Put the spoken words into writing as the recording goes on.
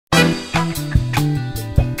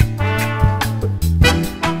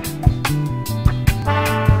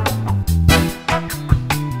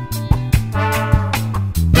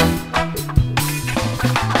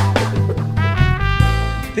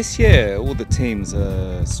This year, all the teams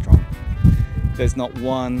are strong. There's not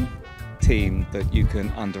one team that you can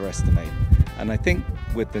underestimate. And I think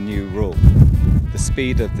with the new rule, the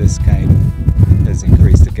speed of this game has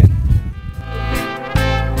increased again.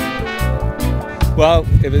 Well,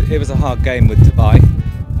 it was a hard game with Dubai.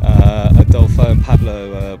 Adolfo and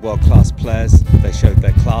Pablo are world-class players. They showed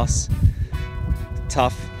their class.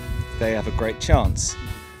 Tough. They have a great chance.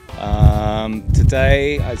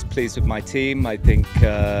 Today I was pleased with my team. I think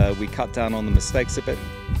we cut down on the mistakes a bit.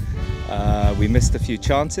 We missed a few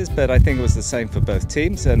chances, but I think it was the same for both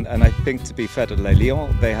teams, and I think, to be fair to Les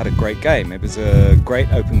Lions, they had a great game. It was a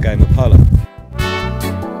great open game of polo.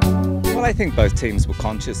 Well, I think both teams were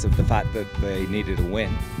conscious of the fact that they needed a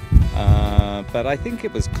win, but I think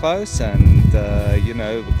it was close, and you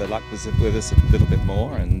know, the luck was with us a little bit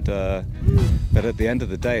more, and but at the end of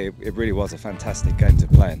the day, it really was a fantastic game to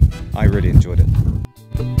play, and I really enjoyed it.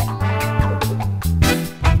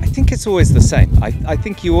 I think it's always the same. I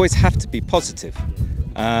think you always have to be positive,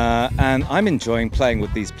 and I'm enjoying playing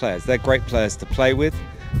with these players. They're great players to play with.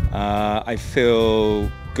 I feel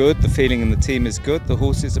good. The feeling in the team is good. The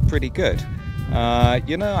horses are pretty good.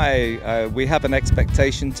 You know, we have an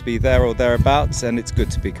expectation to be there or thereabouts, and it's good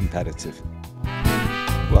to be competitive.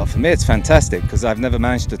 Well, for me it's fantastic because I've never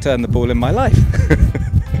managed to turn the ball in my life.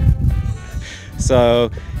 So,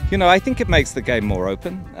 you know, I think it makes the game more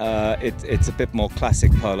open. It's a bit more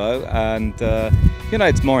classic polo, and you know,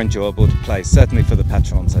 it's more enjoyable to play, certainly for the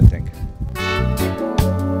patrons, I think.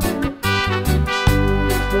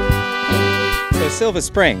 So Silver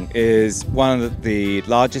Spring is one of the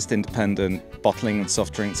largest independent bottling and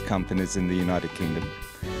soft drinks companies in the United Kingdom.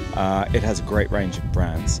 It has a great range of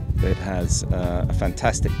brands. It has a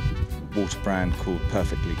fantastic water brand called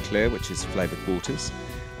Perfectly Clear, which is flavoured waters,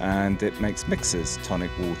 and it makes mixers,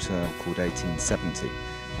 tonic water called 1870,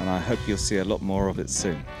 and I hope you'll see a lot more of it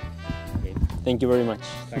soon. Thank you very much.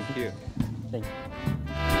 Thank you. Thank you.